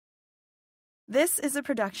This is a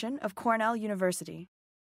production of Cornell University.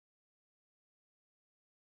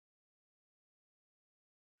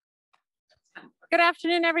 Good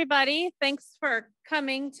afternoon, everybody. Thanks for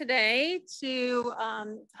coming today to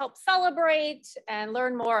help celebrate and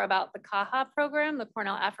learn more about the CAHA program, the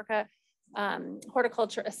Cornell Africa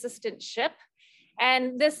Horticulture Assistantship.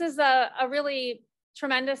 And this is a really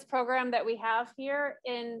tremendous program that we have here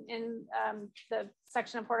in the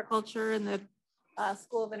section of horticulture in the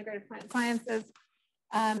School of Integrative Plant Sciences.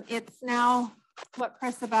 It's now, what,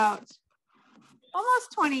 Chris, about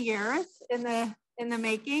almost 20 years in the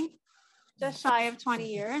making, just shy of 20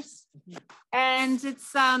 years. And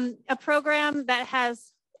it's a program that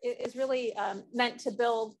is really meant to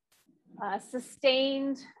build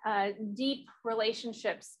sustained, deep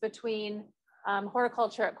relationships between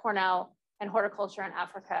horticulture at Cornell and horticulture in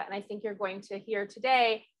Africa. And I think you're going to hear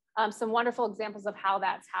today some wonderful examples of how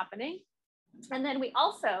that's happening. And then we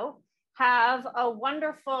also have a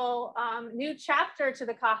wonderful new chapter to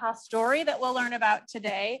the CAHA story that we'll learn about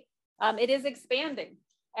today. It is expanding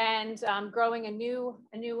and growing a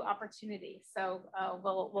new opportunity. So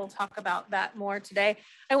we'll talk about that more today.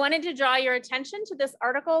 I wanted to draw your attention to this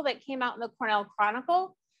article that came out in the Cornell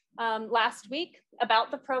Chronicle last week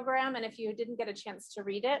about the program. And if you didn't get a chance to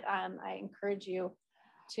read it, I encourage you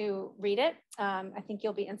to read it. I think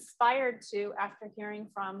you'll be inspired to after hearing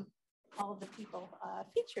from all of the people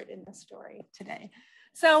featured in the story today.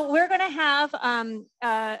 So we're going to have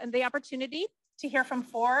the opportunity to hear from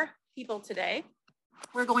 4 people today.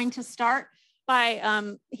 We're going to start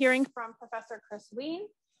by hearing from Professor Chris Wien,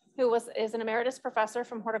 who is an emeritus professor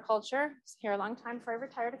from horticulture. He's here a long time before he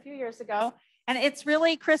retired a few years ago. And it's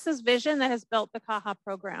really Chris's vision that has built the CAHA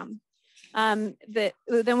program. Then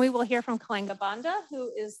we will hear from Kalenga Banda,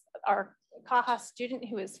 who is our CAHA student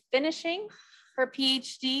who is finishing her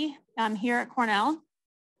PhD here at Cornell.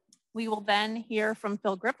 We will then hear from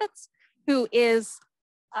Phil Griffiths, who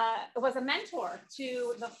was a mentor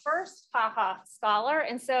to the first CAHA scholar.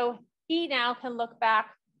 And so he now can look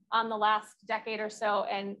back on the last decade or so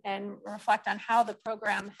and reflect on how the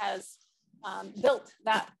program has built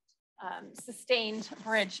that sustained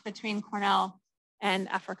bridge between Cornell and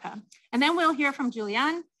Africa. And then we'll hear from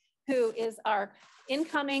Julian, who is our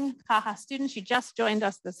incoming CAHA student. She just joined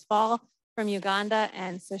us this fall from Uganda.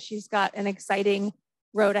 And so she's got an exciting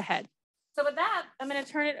road ahead. So with that, I'm going to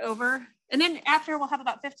turn it over. And then after, we'll have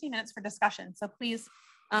about 15 minutes for discussion. So please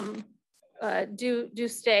do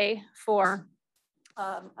stay for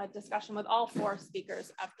a discussion with all 4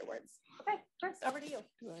 speakers afterwards. Okay, Chris, over to you.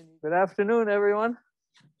 Good afternoon, everyone.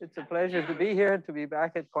 It's a pleasure to be here, to be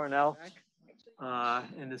back at Cornell.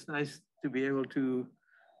 And it's nice to be able to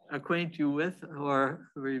acquaint you with or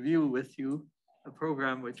review with you a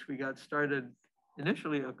program which we got started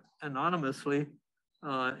initially anonymously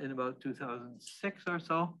in about 2006 or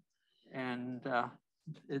so. And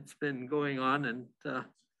it's been going on, and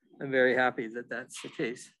I'm very happy that that's the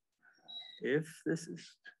case. If this is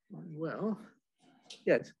going well,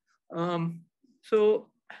 yes. So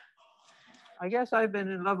I guess I've been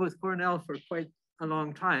in love with Cornell for quite a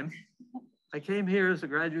long time. I came here as a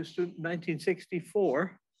graduate student in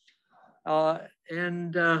 1964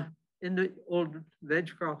 and in the old veg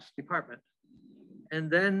crops department. And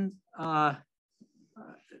then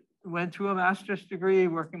went through a master's degree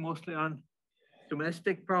working mostly on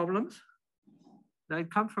domestic problems. I'd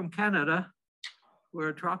come from Canada,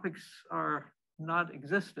 where tropics are not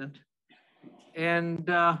existent. And,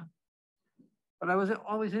 but I was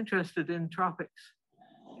always interested in tropics.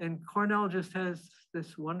 And Cornell just has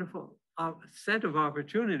this wonderful set of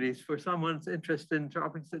opportunities for someone's interest in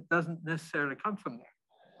tropics that doesn't necessarily come from there.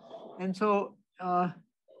 And so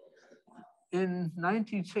in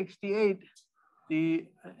 1968, the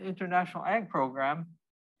International Ag Program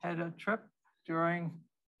had a trip during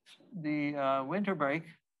the winter break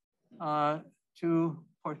to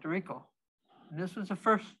Puerto Rico. And this was the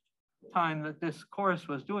first time that this course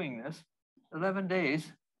was doing this, 11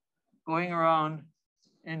 days, going around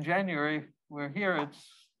in January. We're here,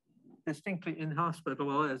 it's distinctly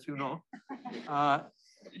inhospitable, as you know,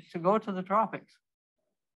 to go to the tropics,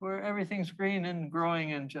 where everything's green and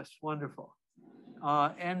growing and just wonderful.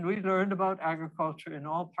 And we learned about agriculture in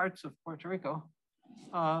all parts of Puerto Rico.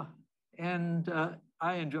 And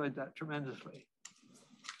I enjoyed that tremendously.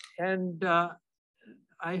 And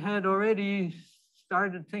I had already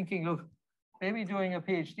started thinking of maybe doing a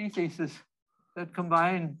PhD thesis that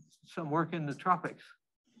combined some work in the tropics.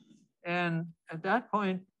 And at that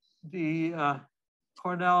point, the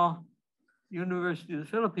Cornell University of the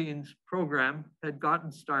Philippines program had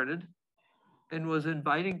gotten started and was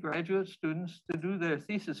inviting graduate students to do their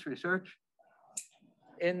thesis research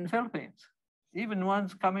in the Philippines. even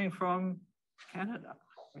ones coming from Canada.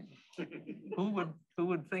 Who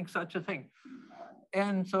would think such a thing?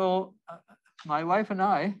 And so my wife and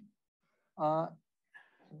I, let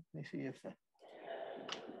me see if that,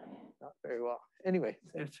 not very well. Anyway,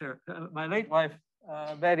 it's her. My late wife,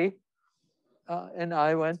 Betty, and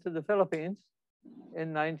I went to the Philippines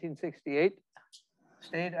in 1968,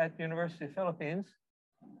 stayed at the University of Philippines.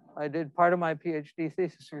 I did part of my PhD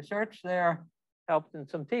thesis research there, helped in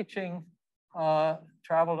some teaching,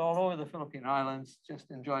 traveled all over the Philippine Islands,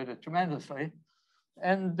 just enjoyed it tremendously.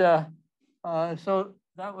 And so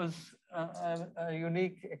that was a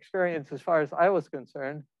unique experience as far as I was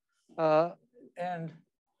concerned, and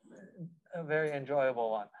a very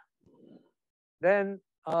enjoyable one. Then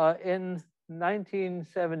in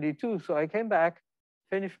 1972, so I came back,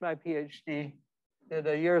 finished my PhD, did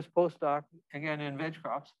a year's postdoc, again in veg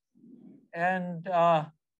crops. And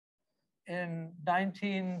in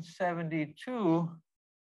 1972,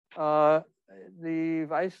 the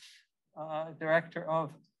vice director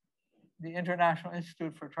of the International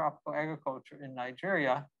Institute for Tropical Agriculture in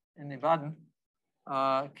Nigeria, in Ibadan,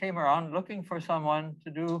 came around looking for someone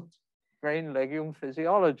to do grain legume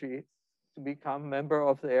physiology to become member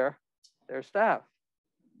of their staff.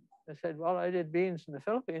 I said, well, I did beans in the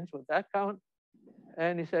Philippines, would that count?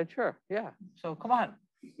 And he said, sure, yeah, so come on.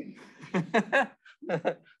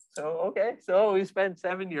 So, okay, so we spent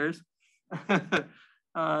 7 years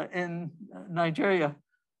in Nigeria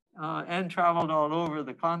and traveled all over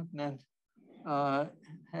the continent,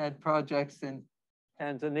 had projects in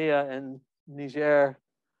Tanzania and Niger,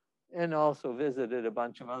 and also visited a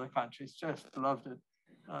bunch of other countries, just loved it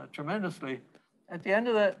tremendously. At the end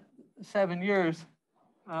of that 7 years,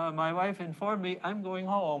 my wife informed me, I'm going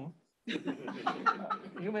home.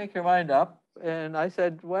 You make your mind up. And I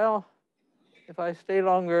said, well, if I stay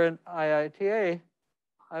longer in IITA,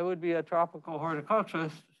 I would be a tropical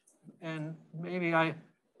horticulturist, and maybe I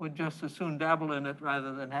would just as soon dabble in it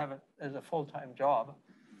rather than have it as a full-time job.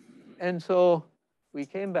 And so we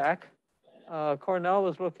came back. Cornell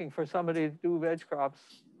was looking for somebody to do veg crops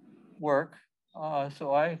work.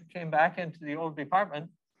 So I came back into the old department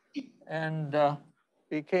and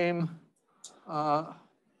became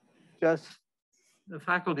just the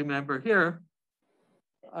faculty member here.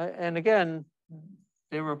 And again,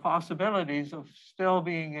 there were possibilities of still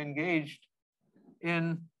being engaged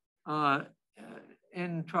in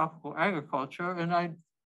tropical agriculture, and I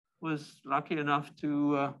was lucky enough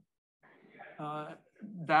to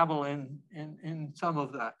dabble in some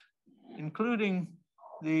of that, including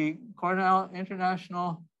the Cornell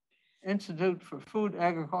International Institute for Food,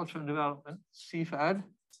 Agriculture and Development, CFAD,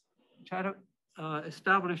 which had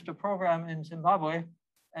established a program in Zimbabwe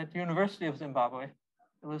at the University of Zimbabwe.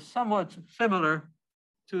 It was somewhat similar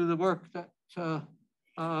to the work that the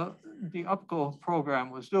UPCO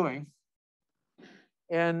program was doing,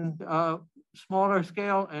 and smaller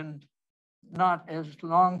scale and not as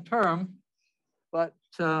long-term, but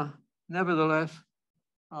nevertheless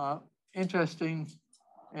interesting.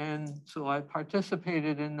 And so I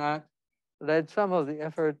participated in that, led some of the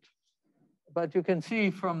effort, but you can see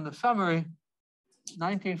from the summary,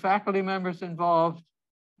 19 faculty members involved,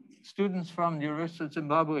 students from the University of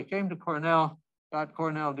Zimbabwe came to Cornell, got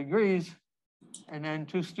Cornell degrees, and then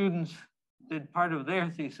 2 students did part of their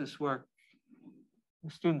thesis work.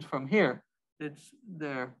 The students from here did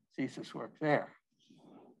their thesis work there.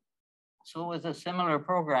 So it was a similar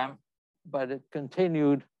program, but it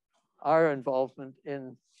continued our involvement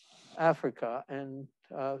in Africa, and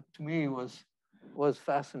to me was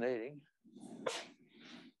fascinating.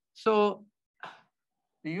 So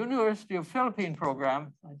the University of Philippine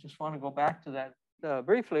program, I just want to go back to that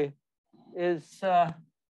briefly, is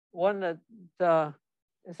one that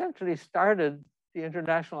essentially started the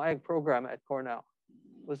International Ag program at Cornell.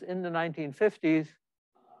 It was in the 1950s,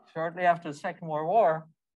 shortly after the Second World War.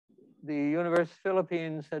 The University of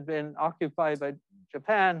Philippines had been occupied by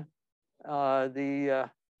Japan. The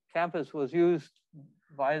campus was used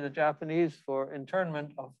by the Japanese for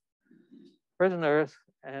internment of prisoners,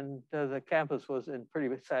 and the campus was in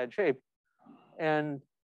pretty sad shape. And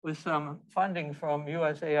with some funding from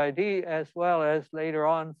USAID, as well as later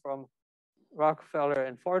on from Rockefeller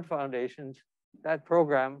and Ford Foundations, that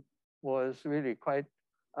program was really quite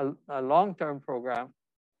a long-term program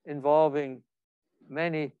involving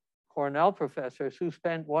many Cornell professors who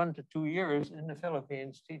spent 1 to 2 years in the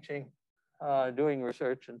Philippines teaching, doing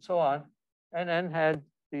research and so on, and then had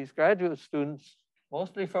these graduate students,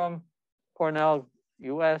 mostly from Cornell,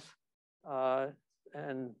 US,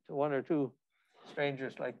 and 1 or 2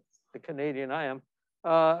 strangers like the Canadian I am.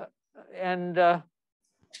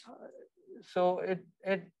 So it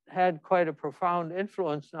had quite a profound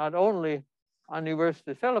influence, not only on the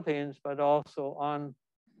University of the Philippines, but also on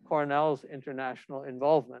Cornell's international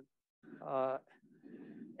involvement. So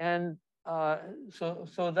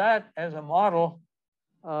that as a model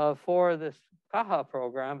for this CAHA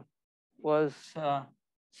program was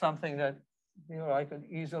something that I could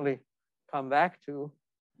easily come back to.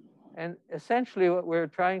 And essentially what we're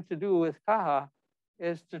trying to do with CAHA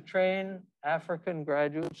is to train African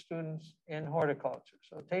graduate students in horticulture.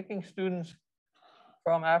 So taking students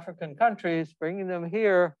from African countries, bringing them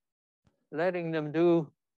here, letting them do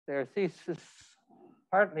their thesis,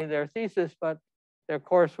 partly their thesis, but their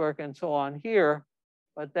coursework and so on here,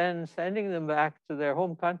 but then sending them back to their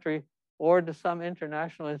home country or to some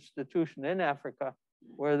international institution in Africa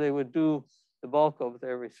where they would do the bulk of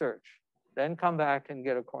their research. Then come back and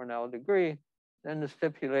get a Cornell degree. Then the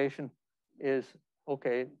stipulation is,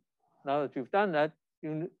 okay, now that you've done that,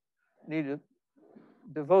 you need to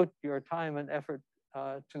devote your time and effort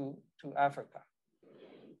to Africa.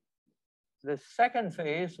 The second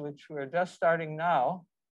phase, which we're just starting now,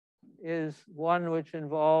 is one which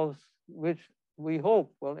involves, which we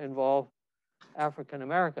hope will involve African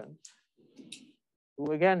Americans,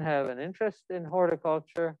 who again have an interest in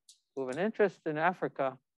horticulture, who have an interest in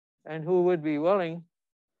Africa, and who would be willing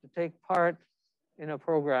to take part in a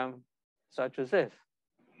program such as this.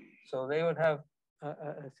 So they would have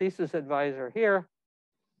a thesis advisor here,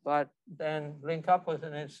 but then link up with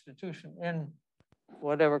an institution in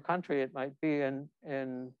whatever country it might be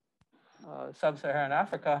in sub-Saharan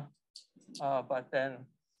Africa, but then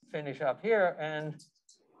finish up here, and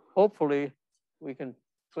hopefully we can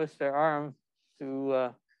twist their arm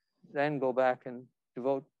to then go back and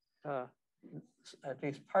devote at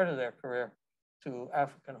least part of their career to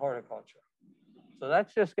African horticulture. So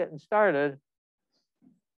that's just getting started.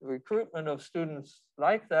 The recruitment of students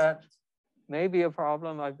like that may be a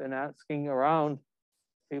problem. I've been asking around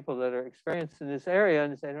people that are experienced in this area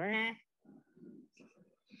and said,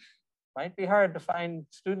 might be hard to find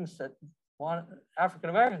students that want,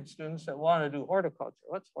 African-American students that want to do horticulture.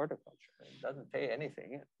 What's horticulture? It doesn't pay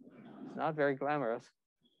anything. It's not very glamorous.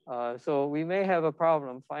 So we may have a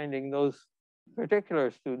problem finding those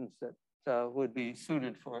particular students that would be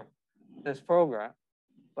suited for this program,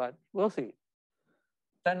 but we'll see.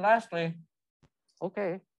 Then lastly,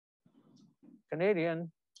 okay,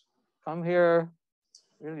 Canadian, come here,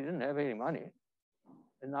 really didn't have any money,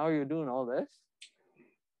 and now you're doing all this.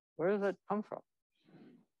 Where does it come from?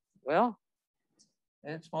 Well,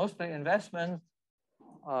 it's mostly investment.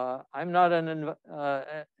 I'm not an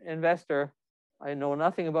investor. I know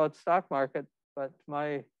nothing about stock market, but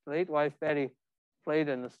my late wife, Betty, played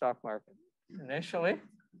in the stock market initially.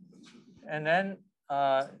 And then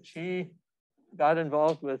she got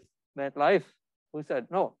involved with MetLife, who said,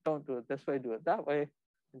 no, don't do it this way, do it that way,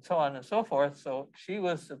 and so on and so forth. So she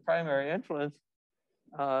was the primary influence.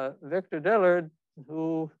 Victor Dillard,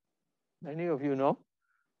 who many of you know,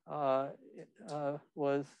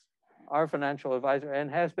 was our financial advisor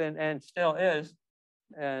and has been and still is,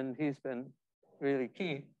 and he's been really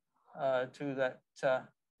key to that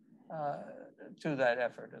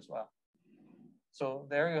effort as well. So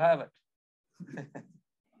there you have it.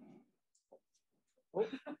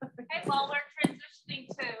 Okay, while we're transitioning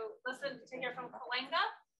to hear from Kalenga,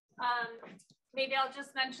 maybe I'll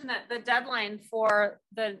just mention that the deadline for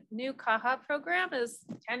the new CAHA program is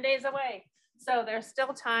 10 days away. So there's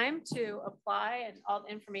still time to apply, and all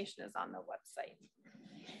the information is on the website.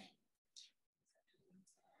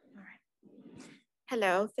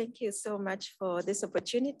 Hello, thank you so much for this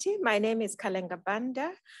opportunity. My name is Kalenga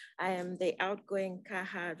Banda. I am the outgoing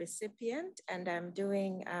CAHA recipient, and I'm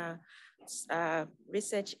doing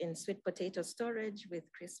research in sweet potato storage with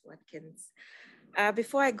Chris Watkins.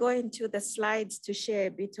 Before I go into the slides to share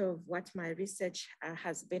a bit of what my research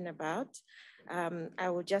has been about, I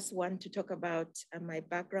would just want to talk about my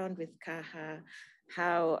background with CAHA,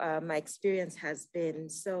 how my experience has been.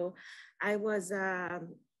 So I was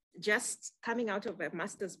just coming out of a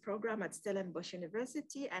master's program at Stellenbosch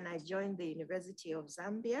University, and I joined the University of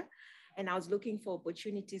Zambia, and I was looking for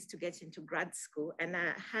opportunities to get into grad school. And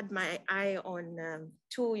I had my eye on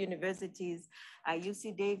two universities,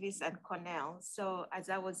 UC Davis and Cornell. So as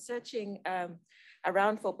I was searching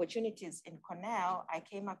around for opportunities in Cornell, I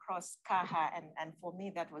came across CAHA, and for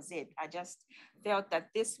me, that was it. I just felt that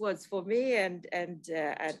this was for me, and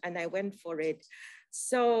I went for it.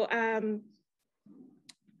 So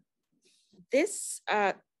this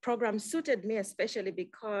program suited me, especially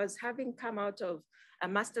because having come out of a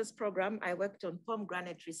master's program, I worked on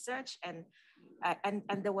pomegranate research, and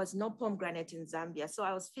there was no pomegranate in Zambia. So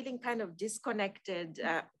I was feeling kind of disconnected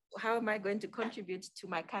how am I going to contribute to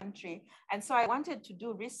my country? And so I wanted to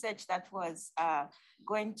do research that was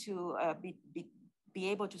going to be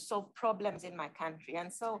able to solve problems in my country.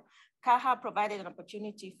 And so CAHA provided an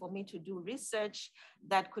opportunity for me to do research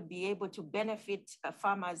that could be able to benefit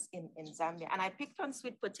farmers in Zambia. And I picked on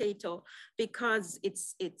sweet potato because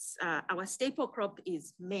it's our staple crop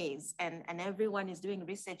is maize, and everyone is doing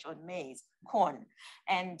research on maize, corn.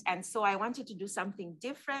 And so I wanted to do something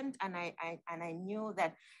different, and I knew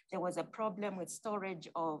that there was a problem with storage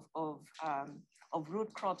of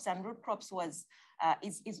root crops, and root crops was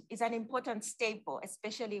is an important staple,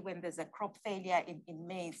 especially when there's a crop failure in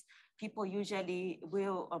maize. People usually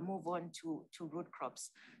will move on to root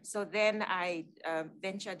crops. So then I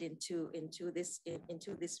ventured into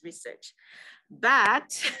this research,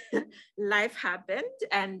 but life happened,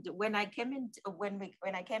 and when I came into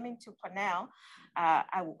Cornell,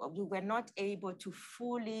 we were not able to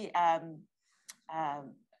fully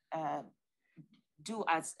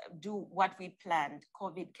do what we planned.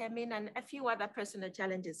 COVID came in and a few other personal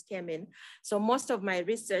challenges came in. So most of my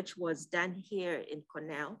research was done here in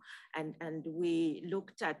Cornell, and we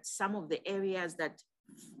looked at some of the areas that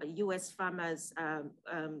US farmers,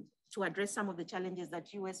 to address some of the challenges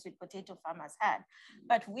that US sweet potato farmers had.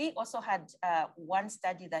 But we also had one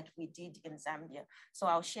study that we did in Zambia. So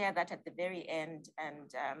I'll share that at the very end,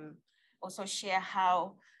 and also share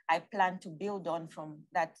how I plan to build on from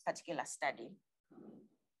that particular study.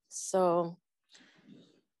 So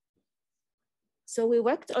we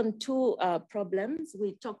worked on two problems.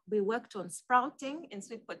 We worked on sprouting in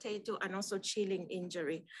sweet potato and also chilling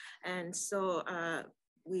injury. And so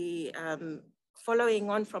we, following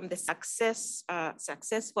on from the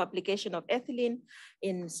successful application of ethylene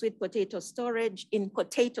in sweet potato storage,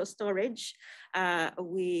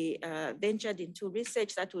 we ventured into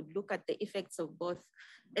research that would look at the effects of both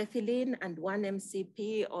ethylene and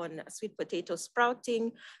 1-MCP on sweet potato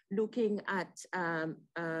sprouting, looking at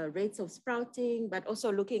rates of sprouting, but also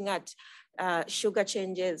looking at sugar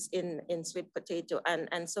changes in sweet potato.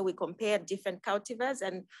 And so we compared different cultivars,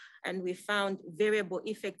 and we found variable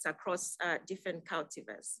effects across different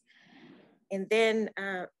cultivars. And then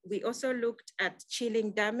we also looked at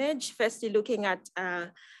chilling damage, firstly looking at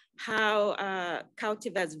how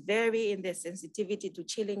cultivars vary in their sensitivity to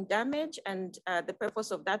chilling damage. And the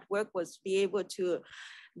purpose of that work was to be able to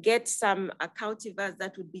get some cultivars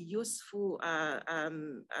that would be useful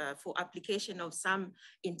for application of some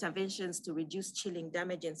interventions to reduce chilling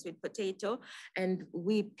damage in sweet potato. And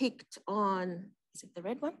we picked on, is it the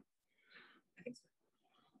red one?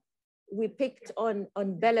 We picked on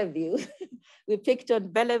Bellevue. We picked on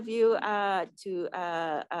Bellevue to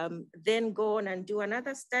then go on and do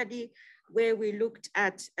another study where we looked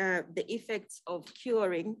at the effects of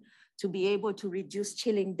curing to be able to reduce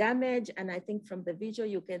chilling damage. And I think from the visual,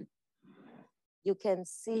 you can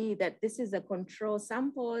see that this is a control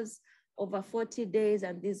samples over 40 days,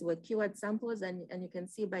 and these were cured samples. And you can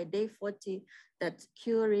see by day 40 that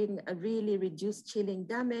curing really reduced chilling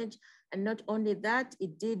damage. And not only that,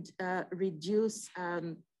 it did reduce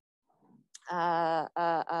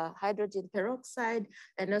hydrogen peroxide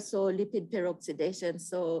and also lipid peroxidation.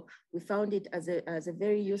 So we found it as a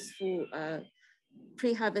very useful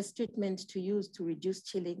pre-harvest treatment to use to reduce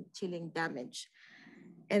chilling damage.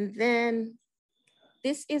 And then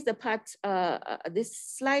this is the part, this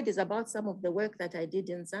slide is about some of the work that I did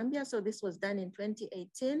in Zambia. So this was done in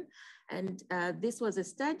 2018. And this was a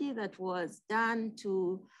study that was done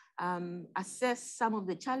to assess some of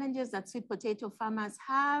the challenges that sweet potato farmers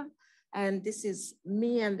have. And this is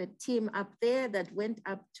me and the team up there that went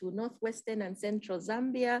up to northwestern and central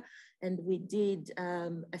Zambia. And we did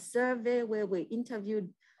a survey where we interviewed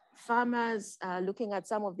farmers looking at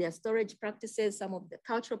some of their storage practices, some of the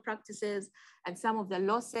cultural practices, and some of the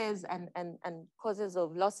losses and causes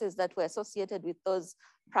of losses that were associated with those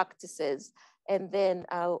practices. And then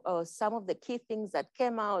some of the key things that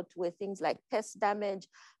came out were things like pest damage,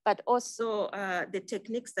 but also the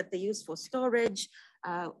techniques that they use for storage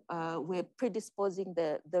were predisposing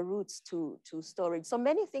the roots to storage. So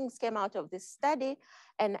many things came out of this study,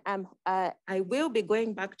 and I will be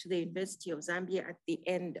going back to the University of Zambia at the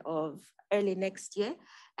end of early next year,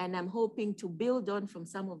 and I'm hoping to build on from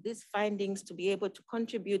some of these findings to be able to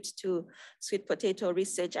contribute to sweet potato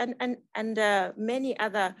research and many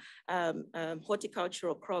other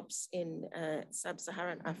horticultural crops in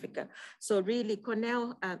sub-Saharan Africa. So really,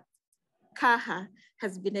 Cornell CAHA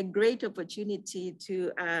has been a great opportunity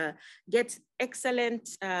to get excellent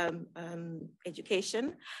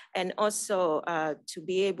education, and also to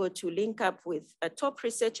be able to link up with top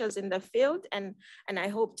researchers in the field. And I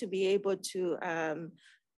hope to be able to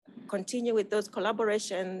continue with those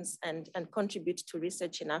collaborations and contribute to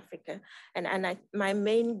research in Africa. My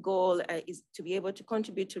main goal is to be able to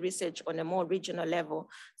contribute to research on a more regional level.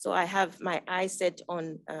 So I have my eyes set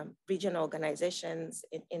on regional organizations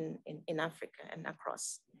in Africa and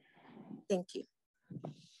across. Thank you.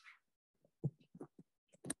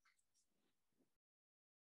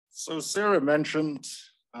 So Sarah mentioned,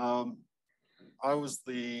 I was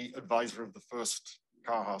the advisor of the first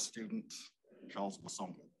CAHA student, Charles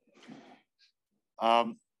Masonga.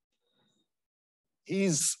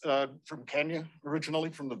 He's from Kenya,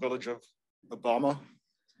 originally from the village of Obama,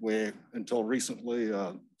 where until recently,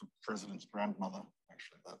 the president's grandmother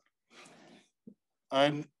actually lived.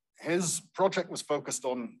 And his project was focused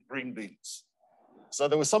on green beans. So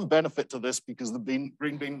there was some benefit to this because the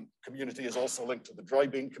green bean community is also linked to the dry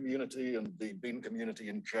bean community, and the bean community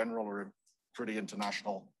in general are a pretty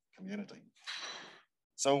international community.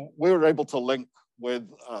 So we were able to link with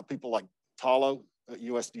people like Talo at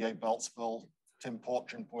USDA Beltsville, Tim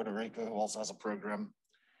Porch in Puerto Rico, who also has a program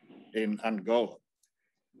in Angola.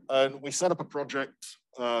 And we set up a project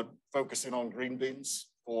focusing on green beans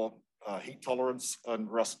for heat tolerance and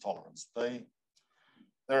rust tolerance.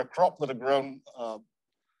 They're a crop that are grown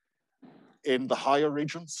in the higher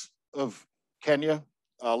regions of Kenya.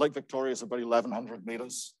 Lake Victoria is about 1,100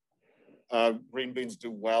 meters. Green beans do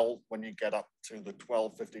well when you get up to the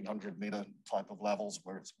 1,200–1,500 meter type of levels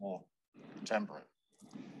where it's more temperate.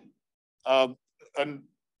 And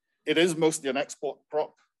it is mostly an export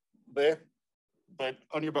crop there, but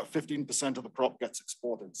only about 15% of the crop gets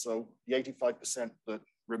exported. So the 85% that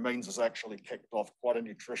remains is actually kicked off quite a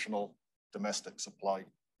nutritional domestic supply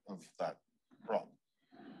of that crop.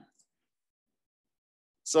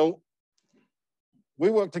 So we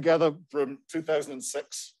worked together from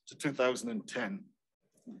 2006 to 2010.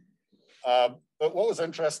 But what was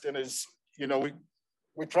interesting is, you know,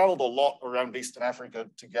 we traveled a lot around Eastern Africa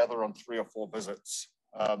together on 3 or 4 visits.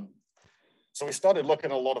 So we started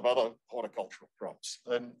looking at a lot of other horticultural crops.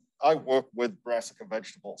 And I work with brassica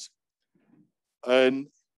vegetables. And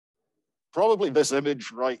probably this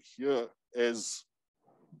image right here is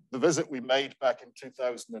the visit we made back in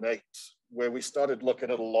 2008, where we started looking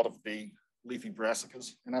at a lot of the leafy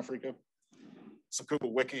brassicas in Africa.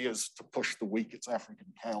 Sukuma wiki is to push the weak, it's African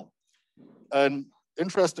kale. And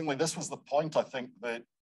interestingly, this was the point, I think, that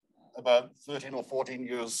about 13 or 14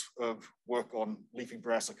 years of work on leafy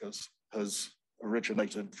brassicas has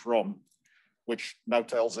originated from, which now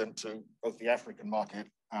tails into both the African market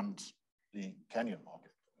and the Kenyan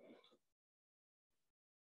market.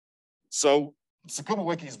 So Sukuma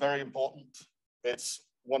wiki is very important. It's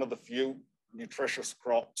one of the few nutritious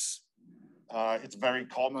crops. It's very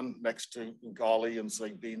common next to ugali and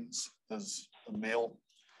soybeans as a meal.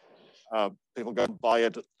 People go and buy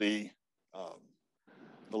it at the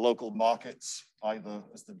local markets, either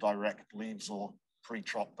as the direct leaves or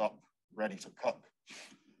pre-chopped up, ready to cook.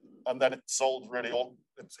 And then it's sold really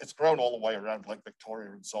it's grown all the way around Lake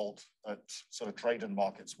Victoria and sold at sort of trade-in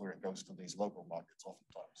markets where it goes to these local markets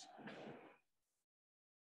oftentimes.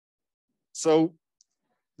 So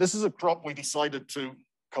this is a crop we decided to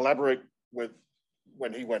collaborate with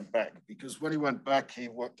when he went back, because when he went back, he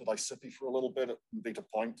worked at ICIPI for a little bit at Beta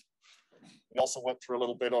Point. He also went through a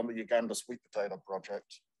little bit on the Uganda sweet potato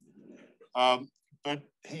project. But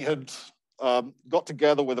he had got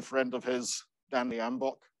together with a friend of his, Dan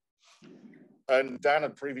Niambok, and Dan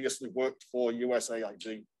had previously worked for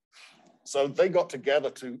USAID. So they got together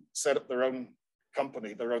to set up their own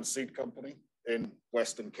company, their own seed company in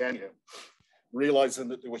Western Kenya, realizing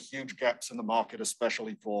that there were huge gaps in the market,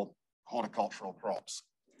 especially for horticultural crops.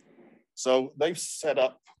 So they've set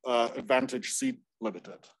up Advantage Seed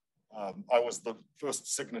Limited. I was the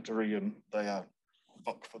first signatory in their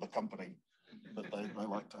book for the company that they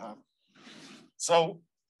like to have. So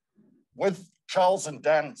with Charles and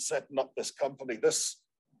Dan setting up this company, this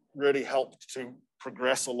really helped to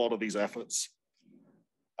progress a lot of these efforts.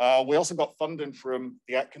 We also got funding from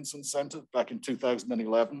the Atkinson Center back in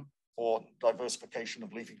 2011 for diversification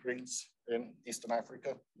of leafy greens in Eastern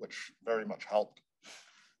Africa, which very much helped.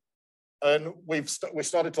 And we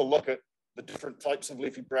started to look at the different types of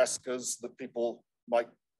leafy brassicas that people might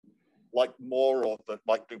like more or that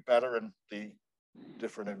might do better in the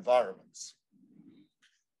different environments.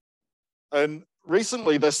 And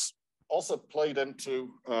recently, this also played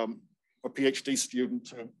into a PhD student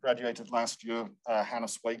who graduated last year, Hannah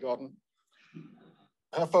Swaygarden.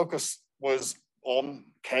 Her focus was on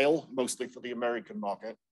kale, mostly for the American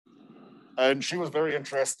market. And she was very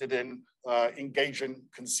interested in engaging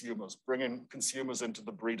consumers, bringing consumers into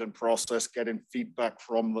the breeding process, getting feedback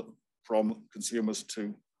from consumers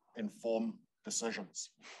to inform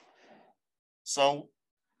decisions. So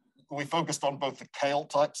we focused on both the kale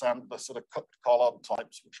types and the sort of cooked collard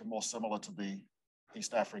types, which are more similar to the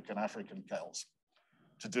East African kales,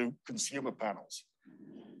 to do consumer panels.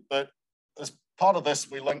 But as part of this,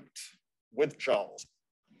 we linked with Charles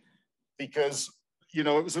because, you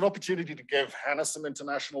know, it was an opportunity to give Hannah some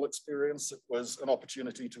international experience. It was an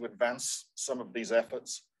opportunity to advance some of these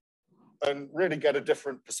efforts and really get a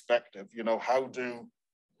different perspective. You know, how do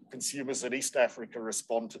consumers in East Africa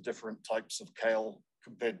respond to different types of kale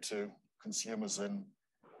compared to consumers in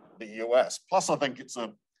the US? Plus, I think it's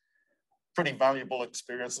a pretty valuable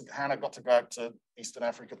experience. Hannah got to go out to Eastern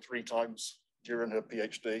Africa 3 times during her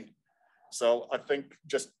PhD. So I think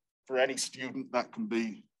just for any student, that can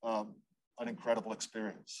be an incredible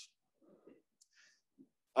experience.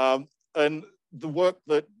 And the work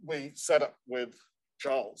that we set up with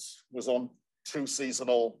Charles was on 2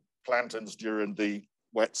 seasonal plantings during the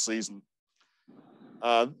wet season.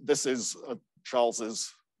 This is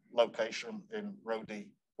Charles's location in Rodi,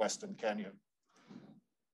 Western Kenya.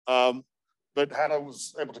 But Hannah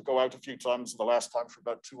was able to go out a few times, the last time for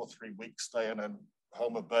about 2 or 3 weeks, staying in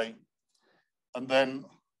Homa Bay, and then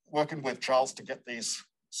working with Charles to get these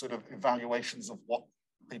sort of evaluations of what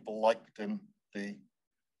people liked in the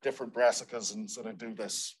different brassicas and sort of do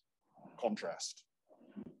this contrast.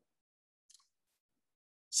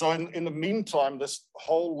 So in the meantime, this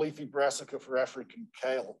whole leafy brassica for African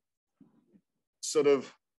kale sort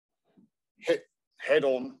of hit head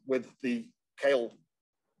on with the kale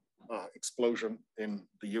explosion in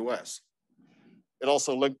the US. It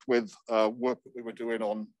also linked with work that we were doing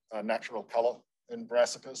on natural color in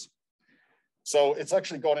brassicas. So it's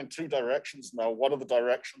actually gone in 2 directions now. One of the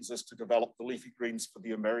directions is to develop the leafy greens for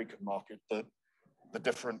the American market, the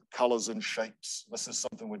different colors and shapes. This is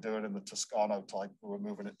something we're doing in the Toscano type, where we're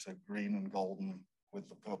moving it to green and golden with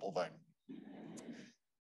the purple vein.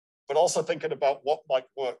 But also thinking about what might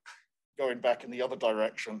work going back in the other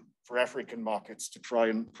direction for African markets to try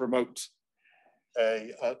and promote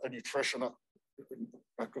a nutrition,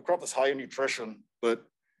 a crop that's high in nutrition, but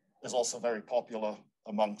is also very popular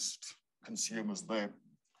amongst consumers there.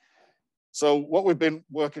 So what we've been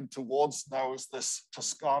working towards now is this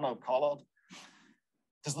Toscano collard,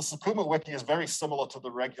 because the Sakuma wiki is very similar to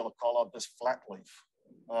the regular collard, this flat leaf,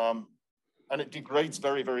 and it degrades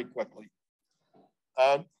very, very quickly.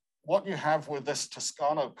 What you have with this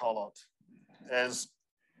Toscano collard is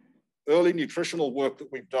early nutritional work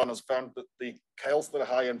that we've done has found that the kales that are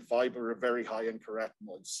high in fiber are very high in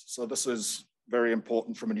carotenoids. So this is very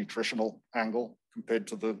important from a nutritional angle compared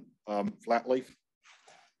to the flat leaf.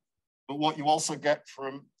 But what you also get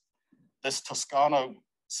from this Toscano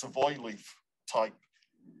Savoy leaf type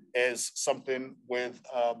is something with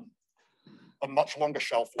a much longer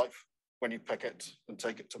shelf life when you pick it and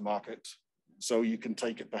take it to market. So you can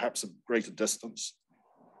take it perhaps a greater distance.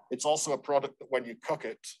 It's also a product that when you cook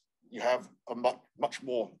it, you have a much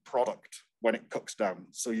more product when it cooks down.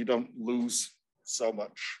 So you don't lose so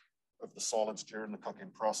much of the solids during the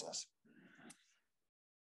cooking process.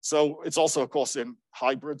 So it's also, of course, in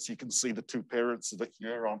hybrids. You can see the 2 parents of it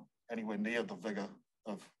here aren't anywhere near the vigor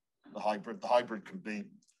of the hybrid. The hybrid can be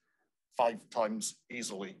 5 times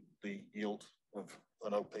easily the yield of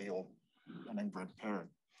an OP or an inbred parent.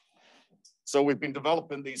 So we've been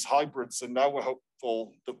developing these hybrids, and now we're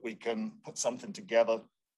hopeful that we can put something together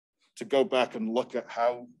to go back and look at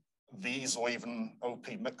how these or even OP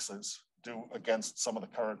mixes do against some of the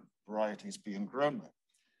current varieties being grown there.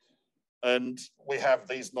 And we have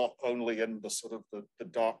these not only in the sort of the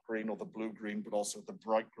dark green or the blue green, but also the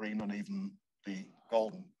bright green and even the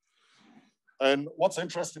golden. And what's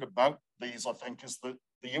interesting about these, I think, is that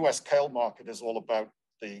the US kale market is all about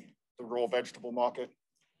the raw vegetable market,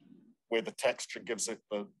 where the texture gives it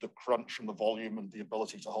the crunch and the volume and the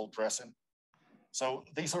ability to hold dressing. So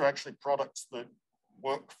these are actually products that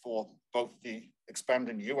work for both the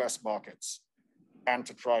expanding US markets and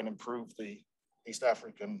to try and improve the East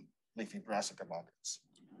African leafy brassica markets.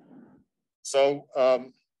 So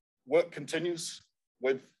work continues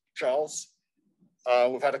with Charles.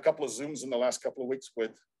 We've had a couple of Zooms in the last couple of weeks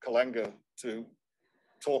with Kalenga to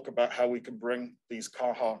talk about how we can bring these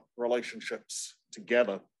CAHA relationships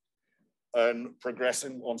together and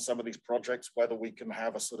progressing on some of these projects, whether we can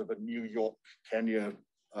have a sort of a New York, Kenya,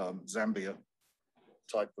 Zambia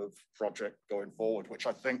type of project going forward, which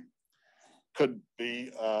I think could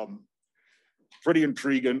be pretty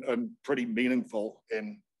intriguing and pretty meaningful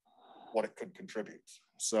in what it could contribute.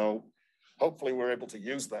 So hopefully we're able to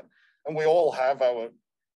use that. And we all have our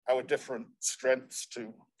different strengths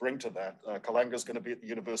to bring to that. Kalenga is going to be at the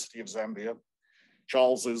University of Zambia.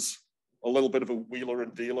 Charles is a little bit of a wheeler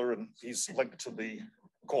and dealer, and he's linked to the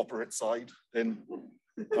corporate side in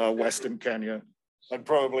Western Kenya. And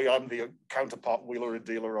probably I'm the counterpart wheeler and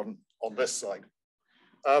dealer on this side.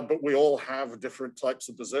 But we all have different types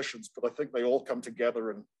of positions, but I think they all come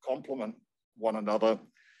together and complement one another.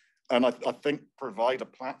 And I think provide a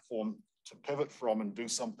platform to pivot from and do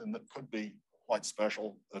something that could be quite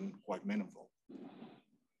special and quite meaningful.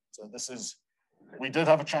 So this is, we did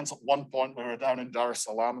have a chance at one point. We were down in Dar es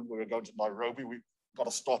Salaam and we were going to Nairobi. We got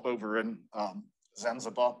a stopover in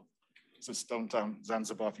Zanzibar. So Stone Town,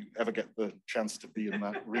 Zanzibar. If you ever get the chance to be in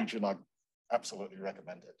that region, I absolutely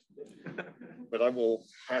recommend it. But I will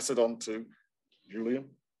pass it on to Julian.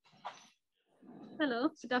 Hello,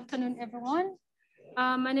 good afternoon, everyone.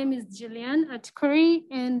 My name is Julian Atukuri,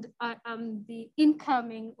 and I am the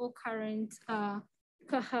incoming or current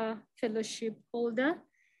CAHA fellowship holder.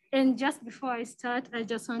 And just before I start, I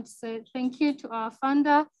just want to say thank you to our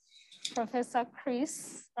founder, Professor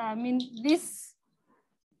Chris. I mean, this,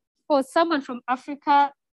 for someone from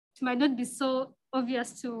Africa, it might not be so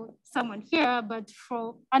obvious to someone here, but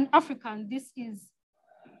for an African, this is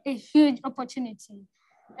a huge opportunity.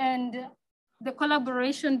 And the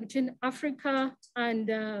collaboration between Africa and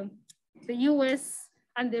the US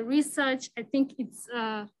and the research, I think it's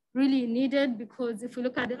really needed, because if you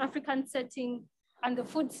look at the African setting and the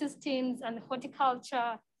food systems and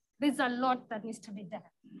horticulture, there's a lot that needs to be done.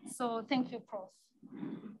 So thank you, Prof.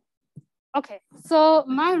 Okay, so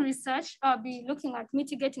my research, I'll be looking at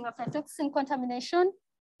mitigating aflatoxin contamination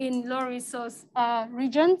in low resource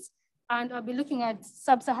regions, and I'll be looking at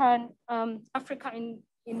sub-Saharan Africa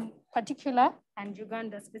in particular, and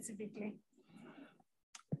Uganda specifically.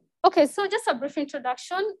 Okay, so just a brief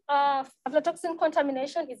introduction. Aflatoxin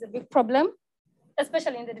contamination is a big problem,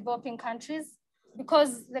 especially in the developing countries,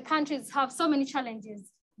 because the countries have so many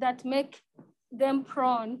challenges that make them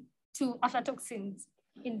prone to aflatoxins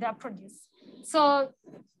in their produce. So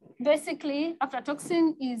basically,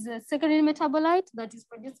 aflatoxin is a secondary metabolite that is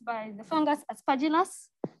produced by the fungus Aspergillus,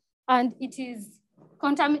 and it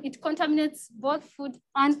contaminates both food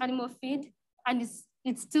and animal feed, and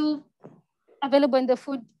it's still available in the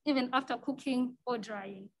food even after cooking or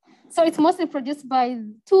drying. So it's mostly produced by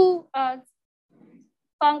two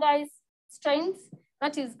fungi strains,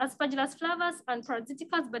 that is Aspergillus flavus and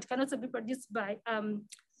parasiticus, but can also be produced by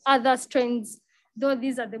other strains, though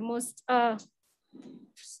these are the most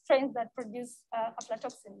strains that produce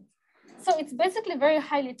aflatoxin. So it's basically very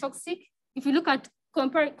highly toxic. If you look at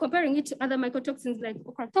comparing it to other mycotoxins like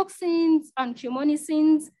ochratoxins and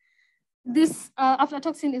fumonisins, this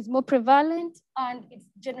aflatoxin is more prevalent and it's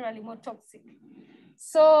generally more toxic.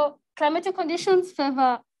 So climatic conditions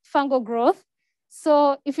favor fungal growth.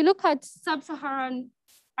 So if you look at subtropical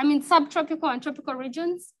and tropical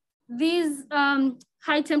regions, these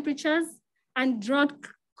high temperatures and drought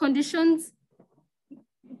conditions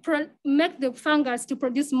make the fungus to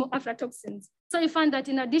produce more aflatoxins. So you find that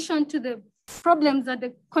in addition to the problems that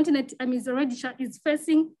the continent is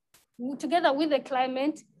facing, together with the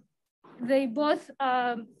climate, they both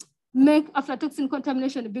make aflatoxin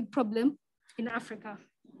contamination a big problem in Africa.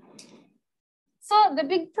 So the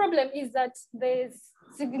big problem is that there's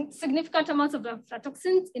significant amounts of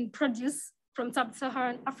aflatoxins in produce from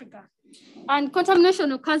sub-Saharan Africa. And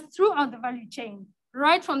contamination occurs throughout the value chain,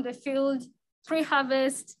 right from the field,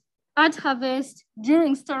 pre-harvest, at harvest,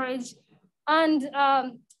 during storage, and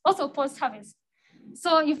also post-harvest.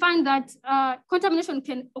 So you find that contamination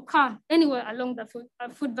can occur anywhere along the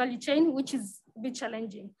food value chain, which is a bit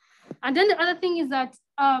challenging. And then the other thing is that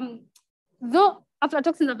though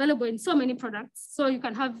aflatoxins are available in so many products, so you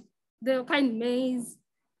can have the kind maize,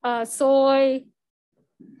 soy,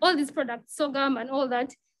 all these products, sorghum and all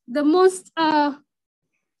that, the most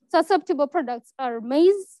susceptible products are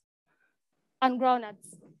maize and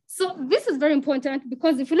groundnuts. So this is very important,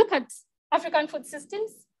 because if you look at African food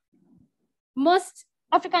systems, most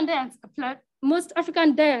African diets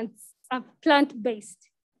are plant-based.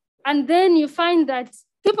 And then you find that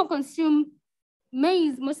people consume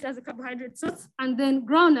maize mostly as a carbohydrate source, and then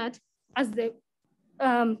groundnut as the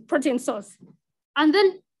protein source. And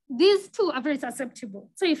then these two are very susceptible.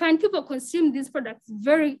 So you find people consume these products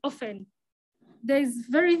very often. There's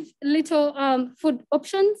very little food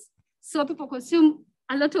options. So people consume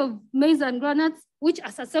a lot of maize and groundnuts, which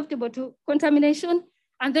are susceptible to contamination.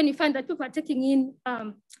 And then you find that people are taking in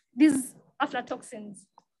these aflatoxins.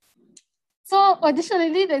 So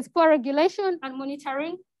additionally, there's poor regulation and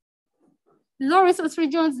monitoring. Low resource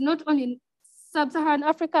regions, not only in sub-Saharan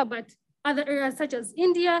Africa, but other areas such as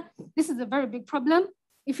India, this is a very big problem.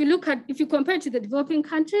 If you compare to the developing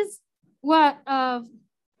countries, where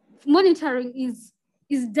monitoring is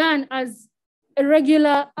is done as a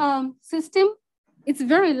regular system, it's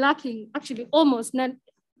very lacking, actually almost not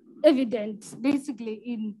evident, basically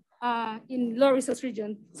in low resource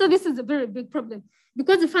regions. So this is a very big problem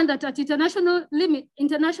because we find that at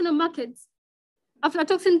international markets,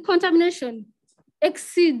 aflatoxin contamination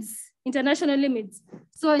exceeds international limits.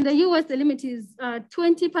 So in the US, the limit is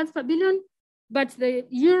 20 parts per billion, but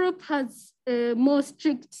Europe has a more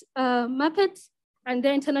strict market, and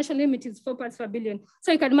the international limit is 4 parts per billion.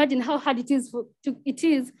 So you can imagine how hard it is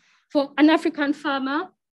for an African farmer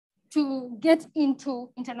to get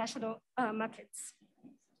into international markets.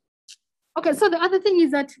 Okay, so the other thing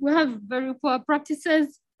is that we have very poor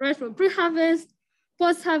practices, right from pre-harvest,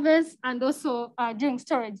 post-harvest, and also during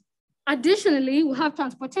storage. Additionally, we have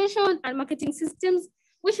transportation and marketing systems,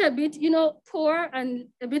 which are a bit, poor and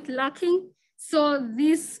a bit lacking. So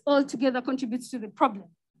this all together contributes to the problem.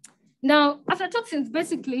 Now, aflatoxins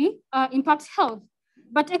basically impact health,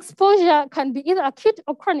 but exposure can be either acute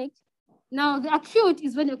or chronic. Now, the acute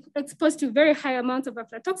is when you're exposed to very high amounts of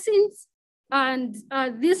aflatoxins, and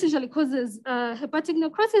this usually causes hepatic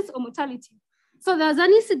necrosis or mortality. So there's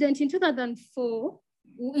an incident in 2004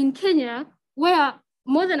 in Kenya where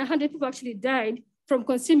more than 100 people actually died from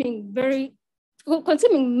consuming maize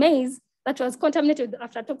that was contaminated with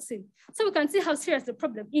aflatoxin. So we can see how serious the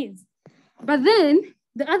problem is. But then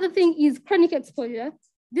the other thing is chronic exposure.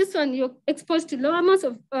 This one, you're exposed to low amounts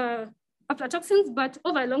of aflatoxins, but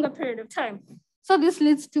over a longer period of time. So this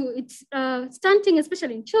leads to its stunting,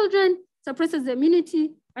 especially in children, suppresses the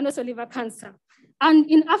immunity, and also liver cancer. And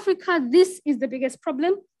in Africa, this is the biggest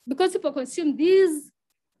problem because people consume these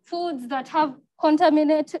foods that have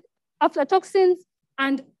contaminated aflatoxins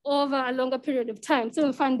and over a longer period of time. So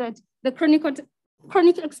we find that the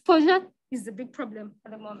chronic exposure is the big problem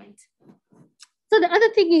at the moment. So the other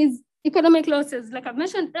thing is economic losses. Like I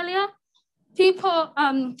mentioned earlier,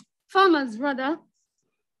 farmers rather,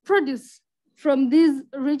 produce from these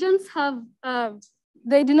regions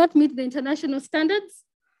they do not meet the international standards.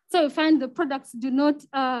 So we find the products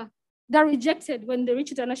they're rejected when they reach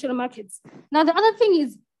international markets. Now, the other thing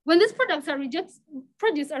is when these products are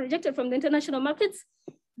rejected from the international markets,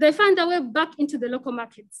 they find their way back into the local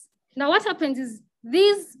markets. Now, what happens is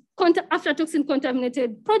these aflatoxin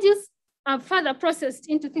contaminated produce are further processed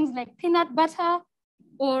into things like peanut butter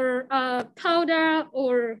or powder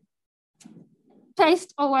or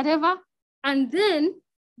paste or whatever, and then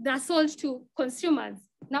they're sold to consumers.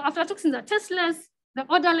 Now, aflatoxins are tasteless, they're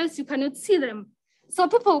odorless, you cannot see them. So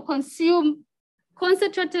people consume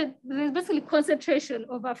there's basically concentration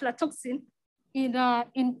of aflatoxin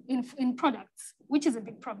in products, which is a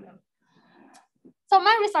big problem. So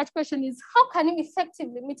my research question is, how can you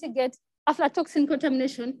effectively mitigate aflatoxin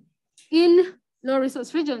contamination in low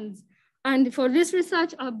resource regions? And for this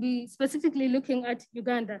research, I'll be specifically looking at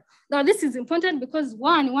Uganda. Now, this is important because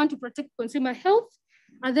one, we want to protect consumer health,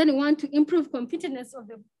 and then we want to improve competitiveness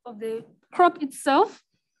of the crop itself.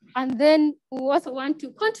 And then we also want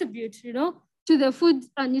to contribute, to the food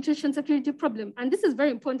and nutrition security problem. And this is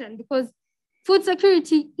very important because food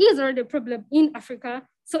security is already a problem in Africa.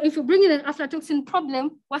 So if you bring in an aflatoxin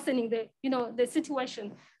problem, worsening the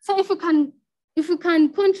situation. So if we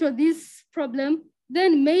can control this problem,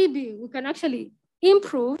 then maybe we can actually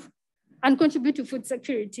improve and contribute to food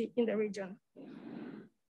security in the region.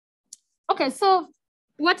 Okay, so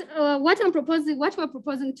what we're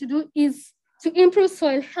proposing to do is to improve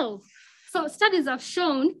soil health. So studies have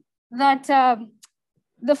shown that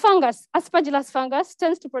the fungus, Aspergillus fungus,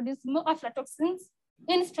 tends to produce more aflatoxins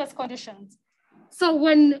in stress conditions. So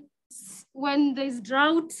when there's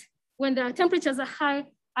drought, when the temperatures are high,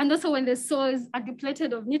 and also when the soils are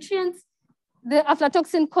depleted of nutrients, the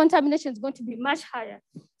aflatoxin contamination is going to be much higher.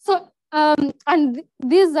 So, and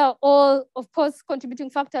these are all, of course, contributing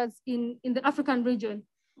factors in the African region.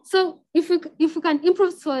 So if we can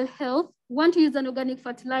improve soil health, we want to use an organic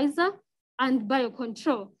fertilizer and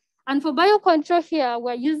biocontrol. And for biocontrol here,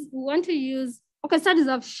 we want to use, studies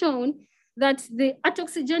have shown that the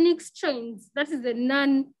atoxigenic strains, that is the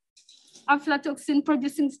non-aflatoxin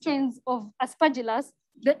producing strains of Aspergillus,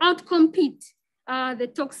 they outcompete the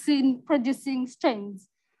toxin producing strains.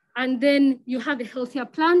 And then you have a healthier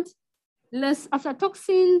plant, less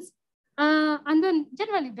aflatoxins, and then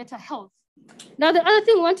generally better health. Now, the other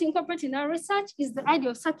thing we want to incorporate in our research is the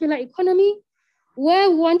idea of circular economy, where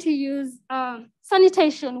we want to use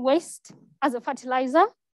sanitation waste as a fertilizer.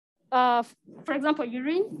 For example,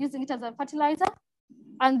 urine, using it as a fertilizer.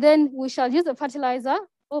 And then we shall use the fertilizer,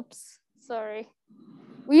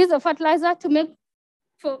 we use a fertilizer to make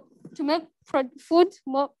food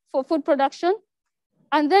for food production,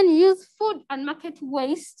 and then use food and market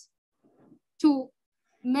waste to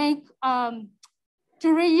make, to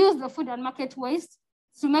reuse the food and market waste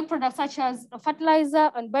to make products such as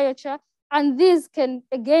fertilizer and biochar. And these can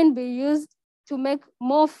again be used to make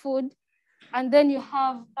more food. And then you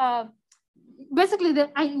have, basically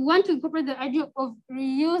I want to incorporate the idea of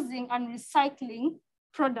reusing and recycling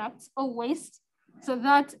products or waste so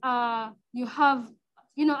that you have,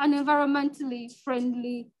 you know, an environmentally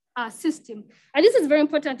friendly system. And this is very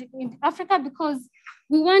important in Africa because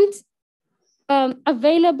we want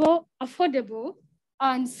available, affordable,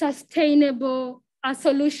 and sustainable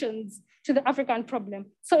solutions to the African problem.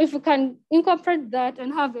 So if we can incorporate that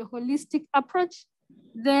and have a holistic approach,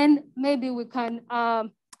 then maybe we can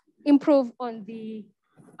improve on the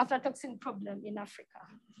aflatoxin problem in Africa.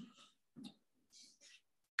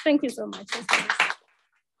 Thank you so much.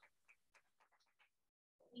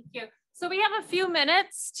 Thank you. So we have a few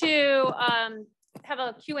minutes to have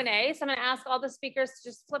a Q&A. So I'm going to ask all the speakers to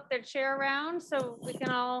just flip their chair around so we can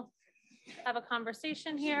all have a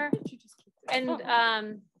conversation here. And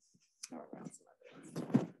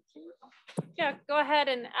yeah, go ahead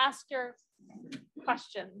and ask your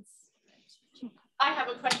questions. I have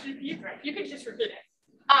a question for you, Greg. You can just repeat it.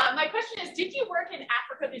 My question is, did you work in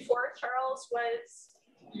Africa before Charles was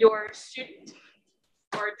your student?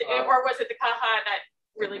 Or was it the CAHA that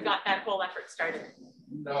really got that whole effort started?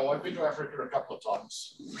 No, I've been to Africa a couple of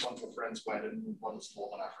times. One of my friends went and one was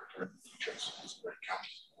Northern Africa. It's a great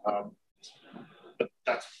camp. But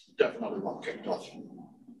that's definitely what kicked off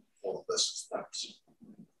all of this.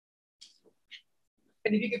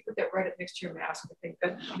 And if you could put that right up next to your mask, I think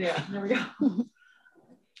that, yeah, there we go.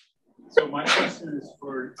 So my question is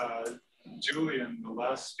for Julian, the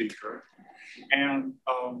last speaker. And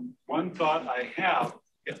one thought I have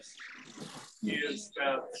is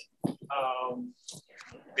that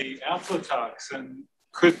the aflatoxin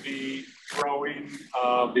could be growing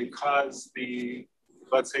because the,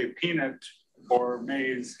 let's say, peanut or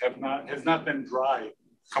maize has not been dried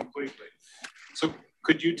completely. So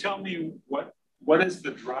could you tell me what is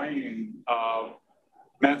the drying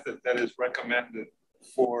method that is recommended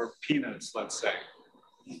for peanuts, let's say?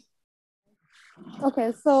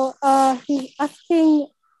 Okay, so he's asking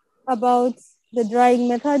about the drying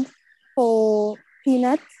method for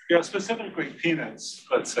peanuts. Yeah, specifically peanuts,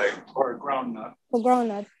 let's say, or groundnut. For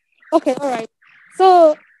groundnut. Okay, all right.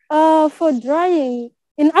 So for drying,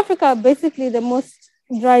 in Africa, basically the most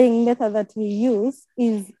drying method that we use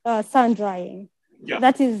is sun drying. Yeah.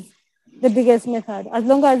 That is the biggest method. As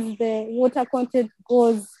long as the water content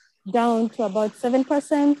goes down to about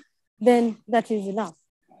 7%, then that is enough.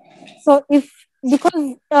 So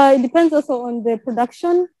because it depends also on the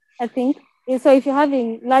production, I think. So if you're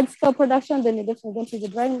having large scale production, then you're definitely going to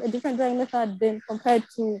use a different drying method than compared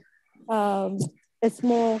to a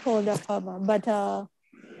smallholder farmer.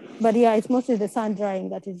 But yeah, it's mostly the sun drying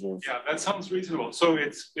that is used. Yeah, that sounds reasonable. So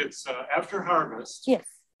it's after harvest. Yes.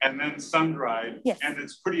 And then sun dried. Yes. And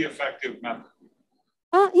it's pretty effective method.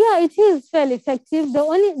 Yeah, it is fairly effective.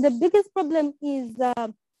 The biggest problem is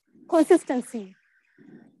consistency.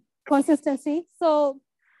 So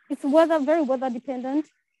it's very weather dependent.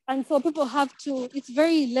 And so people have to, it's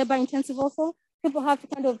very labor intensive also. People have to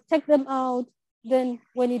kind of take them out. Then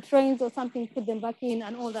when it rains or something, put them back in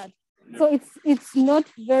and all that. Yeah. So it's not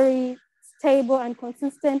very stable and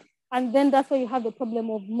consistent. And then that's why you have the problem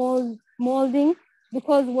of molding,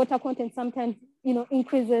 because water content sometimes,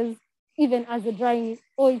 increases even as the drying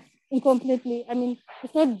or it's incompletely. I mean,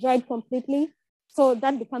 it's not dried completely. So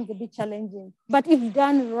that becomes a bit challenging. But if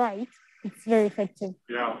done right, it's very effective.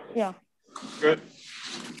 Yeah. Yeah. Good.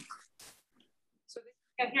 So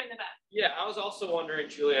here in the back. Yeah, I was also wondering,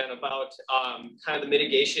 Julian, about kind of the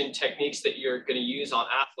mitigation techniques that you're going to use on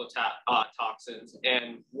aflatoxins,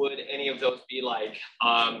 and would any of those be like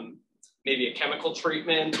maybe a chemical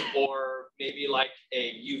treatment or maybe like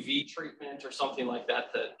a UV treatment or something like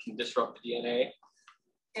that that can disrupt the DNA?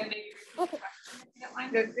 And maybe okay.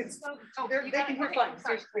 They can hear fine.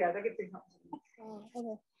 Yeah, they can hear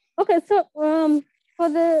fine. Okay, so for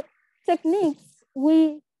the techniques,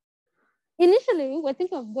 initially we're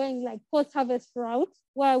thinking of going like post-harvest route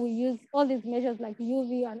where we use all these measures like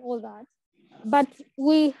UV and all that. But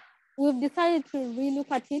we've decided to relook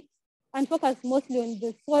at it and focus mostly on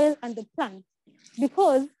the soil and the plant,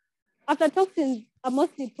 because aflatoxins are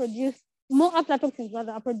mostly produced, more aflatoxins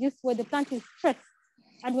rather are produced where the plant is stressed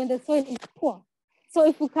and when the soil is poor. So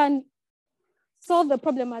if we can solve the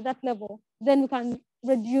problem at that level, then we can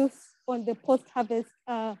reduce on the post-harvest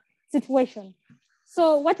situation.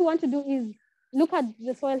 So what we want to do is look at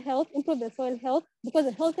the soil health, improve the soil health, because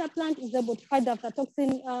a healthier plant is able to fight the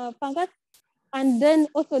aflatoxin fungus, and then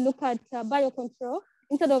also look at biocontrol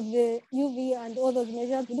instead of the UV and all those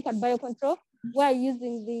measures, we look at biocontrol. We're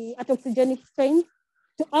using the atoxigenic strains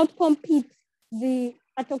to outcompete the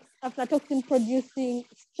aflatoxin producing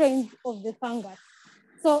strains of the fungus.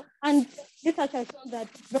 So, and research has shown that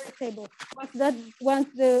it's very stable. Once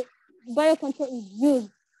the biocontrol is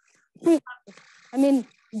used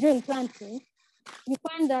during planting, you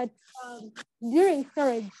find that during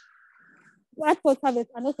storage, at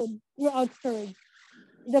post-harvest and also throughout storage,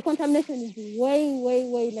 the contamination is way, way,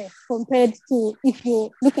 way less compared to if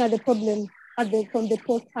you're looking at the problem from the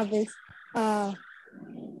post-harvest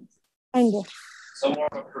angle. So more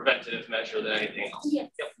of a preventative measure than anything else.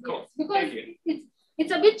 Yes, yep, cool. Because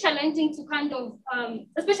it's a bit challenging to kind of,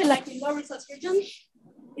 especially like in low resource regions,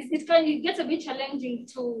 it gets a bit challenging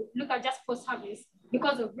to look at just post-harvest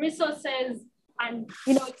because of resources and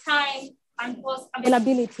time and post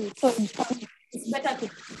availability. So it's better to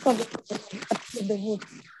cover the wood.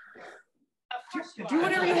 Do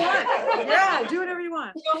whatever you want. Yeah, do whatever you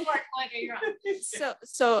want. Go for it, Kalenga, you're on.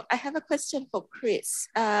 So I have a question for Chris.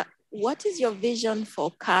 What is your vision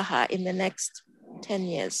for CAHA in the next 10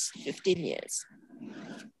 years, 15 years?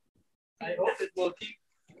 I hope it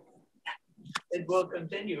will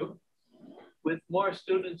continue with more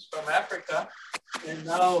students from Africa. And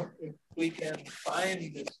now if we can find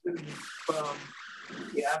the students from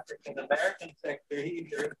the African American sector,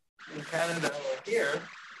 either in Canada or here,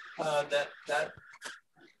 that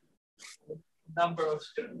number of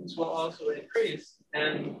students will also increase.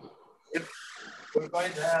 And if we're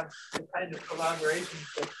going to have the kind of collaboration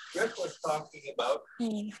that Griff was talking about,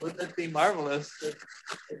 wouldn't it be marvelous that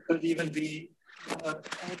it could even be a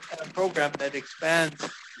program that expands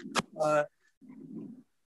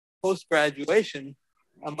post-graduation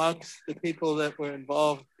amongst the people that were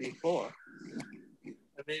involved before?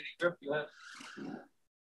 And maybe Griff, you have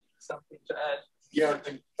something to add? Yeah, I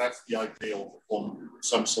think that's the ideal, form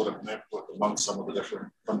some sort of network among some of the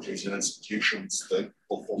different countries and institutions that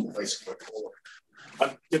will form the basic network.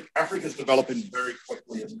 And Africa is developing very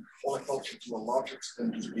quickly, and horticulture to a large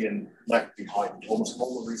extent is being left behind. Almost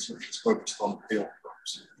all the research is focused on field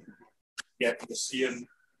crops. Yet you're seeing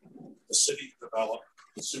the cities develop,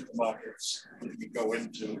 the supermarkets that you go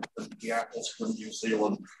into, and the apples from New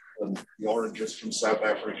Zealand, and the oranges from South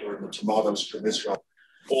Africa, and the tomatoes from Israel.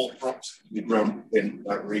 All crops can be grown in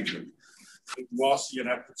that region. You are seeing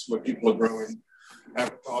efforts where people are growing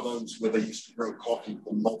avocados where they used to grow coffee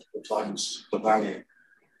for multiple times the value.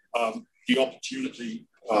 The opportunity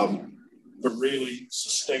for really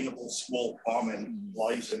sustainable small farming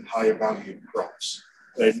lies in higher value crops.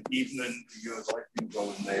 And even in the years I've been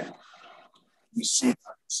going there, you see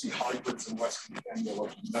hybrids in Western Kenya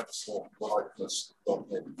like you never saw varieties of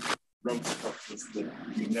road structures that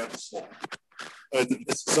you never saw. And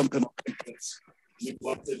this is something I think that's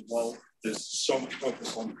neglected. Well, there's so much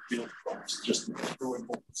focus on field crops, just the true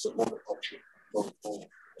importance of horticulture going forward.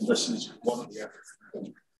 And this is one of the efforts.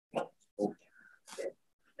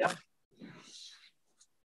 Yeah.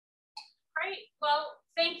 Great. Well,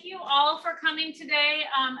 thank you all for coming today.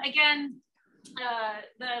 Again,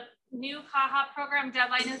 the new CAHA program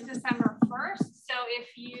deadline is December 1st. So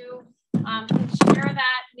if you can share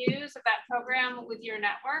that news of that program with your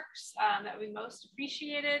networks, that would be most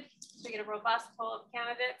appreciated to get a robust pool of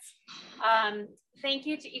candidates. Thank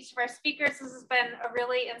you to each of our speakers. This has been a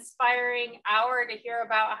really inspiring hour to hear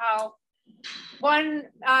about how one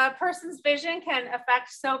person's vision can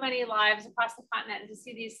affect so many lives across the continent, and to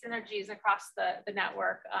see these synergies across the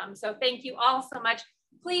network. So thank you all so much.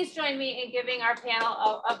 Please join me in giving our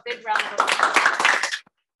panel a big round of applause.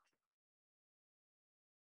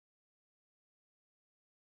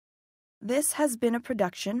 This has been a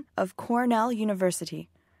production of Cornell University,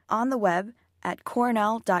 on the web at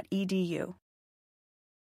cornell.edu.